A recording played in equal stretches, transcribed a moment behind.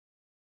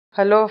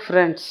Hello,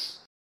 friends.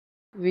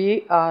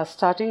 We are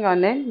starting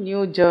on a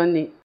new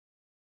journey.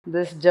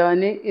 This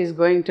journey is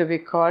going to be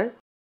called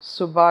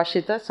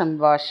Subhashita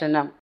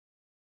Sambhashanam.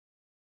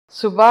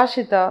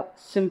 Subhashita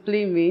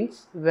simply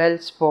means well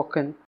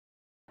spoken,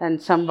 and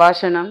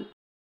Sambhashanam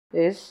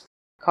is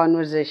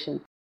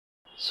conversation.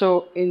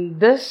 So, in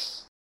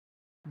this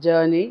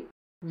journey,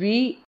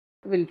 we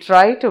will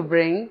try to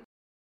bring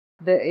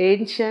the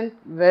ancient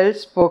well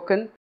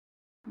spoken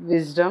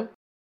wisdom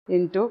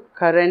into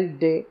current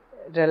day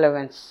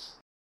relevance.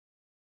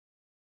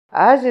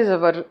 As is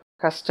our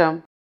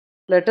custom,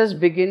 let us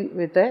begin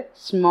with a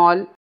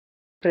small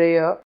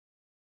prayer.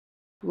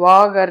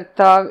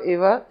 Vagartav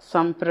iva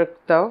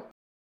sampruktav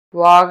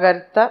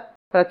Vagarta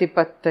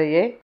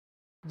pratipattaye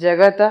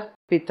Jagata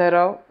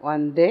Pitarav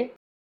Vande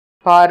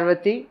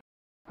Parvati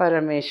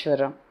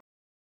Parameshwaram.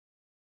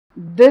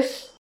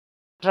 This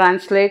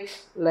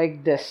translates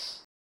like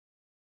this.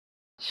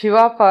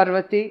 Shiva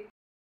Parvati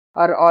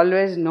are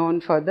always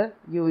known for the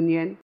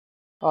union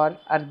or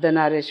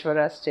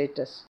Ardhanarishwara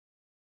status.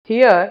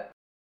 Here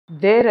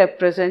they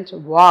represent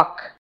Vak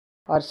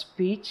or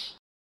speech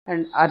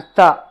and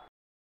Artha,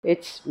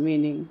 its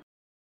meaning.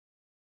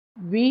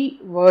 We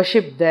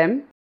worship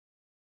them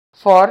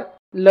for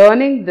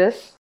learning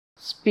this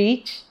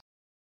speech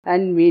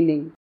and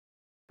meaning.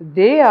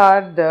 They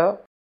are the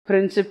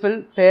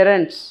principal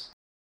parents,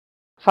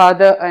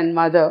 father and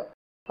mother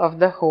of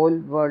the whole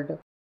world.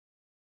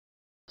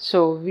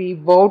 So we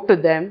bow to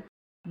them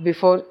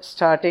before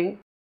starting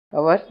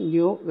our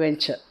new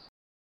venture.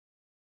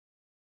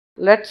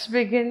 Let's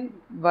begin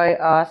by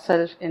our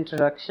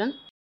self-introduction.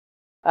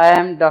 I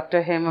am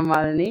Dr. Hema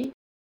Malini,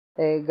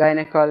 a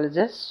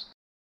gynecologist.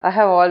 I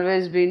have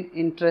always been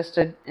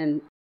interested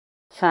in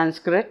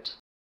Sanskrit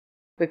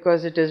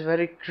because it is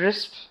very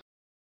crisp,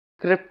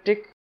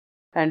 cryptic,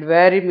 and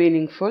very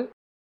meaningful,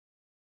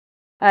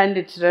 and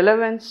its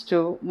relevance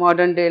to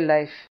modern day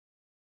life.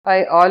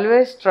 I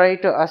always try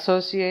to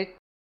associate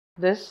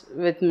this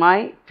with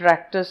my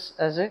practice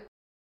as a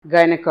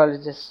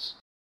gynecologist.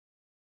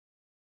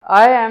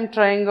 I am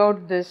trying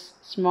out this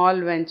small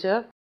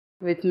venture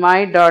with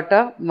my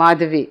daughter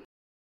Madhavi.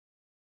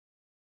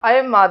 I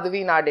am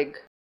Madhavi Nadig.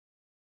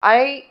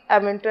 I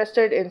am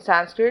interested in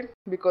Sanskrit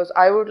because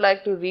I would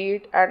like to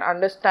read and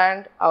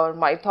understand our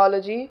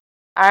mythology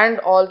and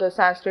all the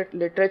Sanskrit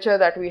literature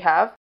that we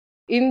have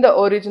in the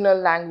original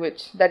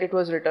language that it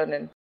was written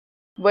in.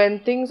 When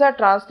things are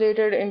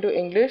translated into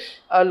English,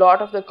 a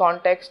lot of the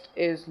context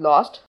is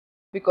lost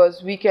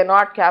because we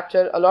cannot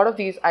capture a lot of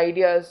these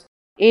ideas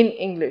in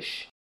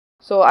English.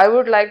 So I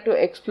would like to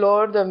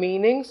explore the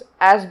meanings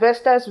as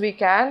best as we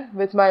can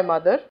with my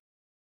mother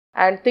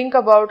and think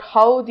about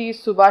how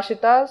these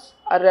Subhashitas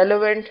are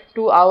relevant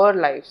to our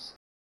lives.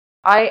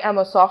 I am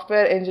a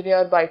software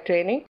engineer by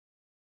training,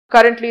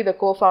 currently the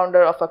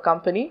co-founder of a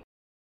company.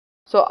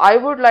 So I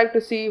would like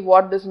to see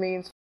what this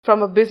means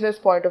from a business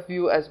point of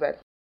view as well.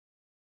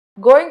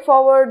 Going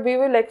forward, we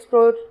will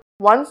explore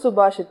one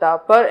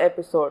Subhashita per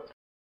episode.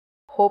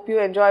 Hope you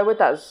enjoy with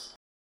us.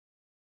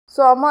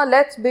 So Amma,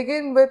 let's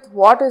begin with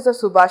what is a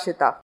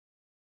Subhashita.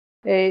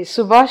 A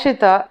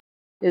Subhashita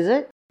is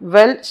a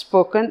well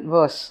spoken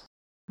verse.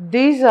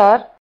 These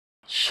are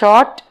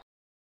short,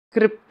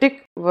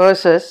 cryptic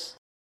verses,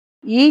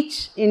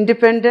 each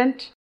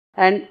independent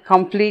and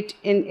complete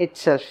in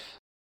itself.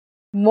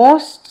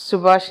 Most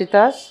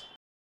Subhashitas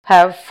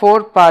have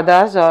 4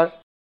 padas or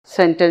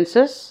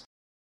sentences.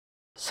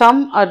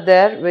 Some are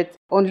there with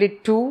only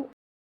 2,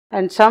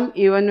 and some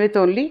even with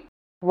only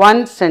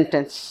 1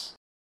 sentence.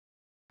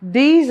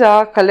 These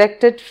are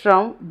collected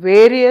from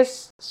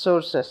various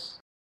sources.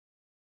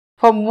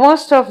 For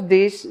most of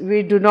these,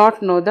 we do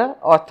not know the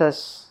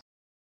authors,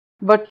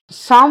 but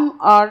some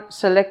are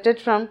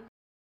selected from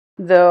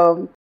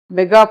the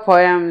mega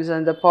poems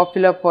and the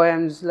popular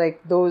poems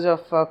like those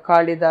of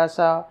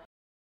Kalidasa,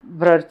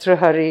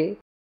 Bhartrihari,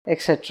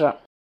 etc.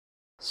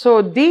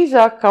 So these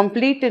are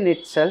complete in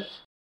itself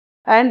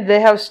and they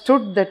have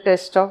stood the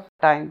test of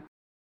time.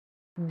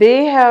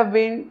 They have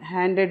been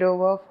handed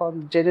over for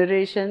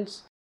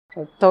generations,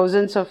 for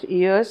thousands of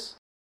years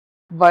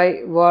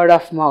by word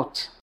of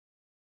mouth.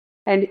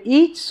 And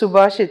each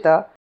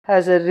Subhashita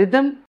has a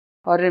rhythm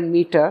or a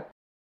meter.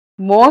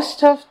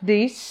 Most of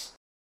these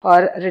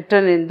are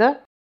written in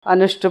the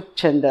Anushtup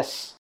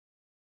Chandas.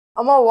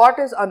 Amma, what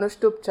is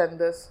Anushtup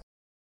Chandas?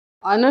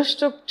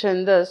 Anushtup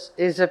Chandas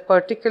is a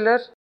particular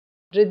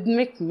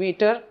rhythmic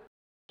meter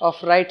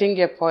of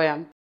writing a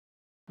poem.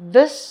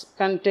 This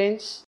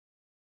contains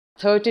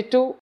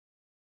 32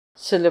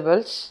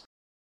 syllables.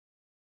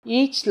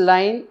 Each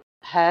line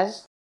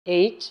has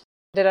 8.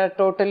 There are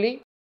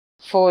totally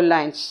 4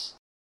 lines.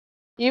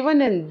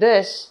 Even in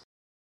this,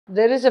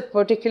 there is a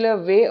particular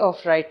way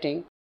of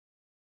writing.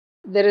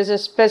 There is a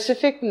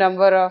specific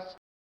number of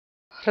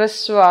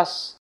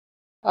hrasvas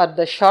or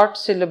the short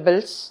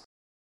syllables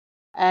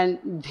and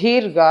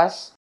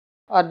dhirgas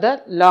or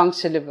the long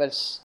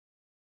syllables.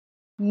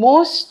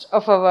 Most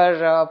of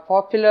our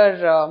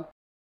popular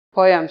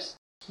poems,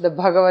 the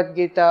Bhagavad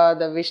Gita,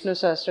 the Vishnu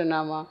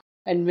Sahasranama,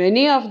 and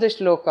many of the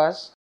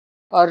shlokas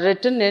are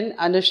written in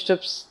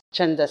Anushtup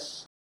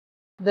Chandas.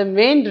 The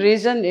main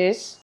reason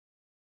is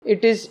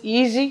it is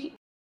easy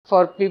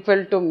for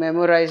people to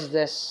memorize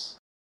this.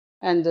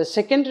 And the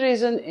second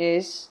reason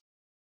is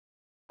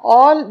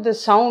all the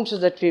sounds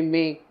that we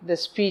make, the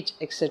speech,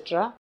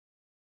 etc.,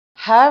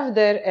 have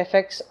their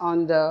effects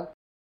on the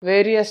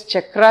various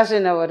chakras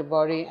in our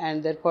body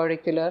and their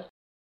particular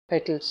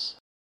petals.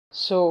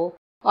 So,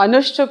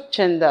 Anushtup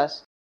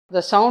Chandas,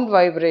 the sound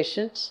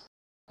vibrations,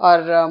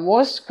 are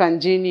most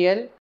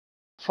congenial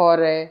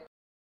for a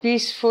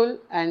peaceful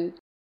and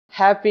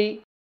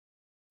happy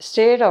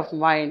state of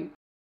mind.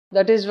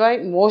 That is why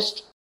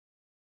most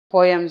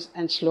poems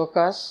and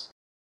shlokas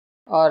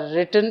are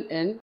written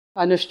in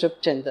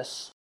Anushtup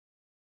Chandas.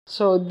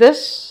 So,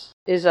 this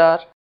is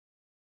our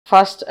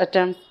first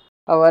attempt,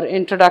 our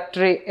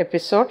introductory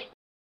episode.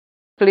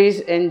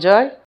 Please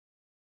enjoy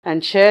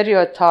and share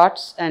your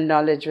thoughts and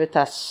knowledge with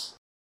us.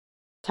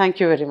 Thank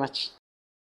you very much.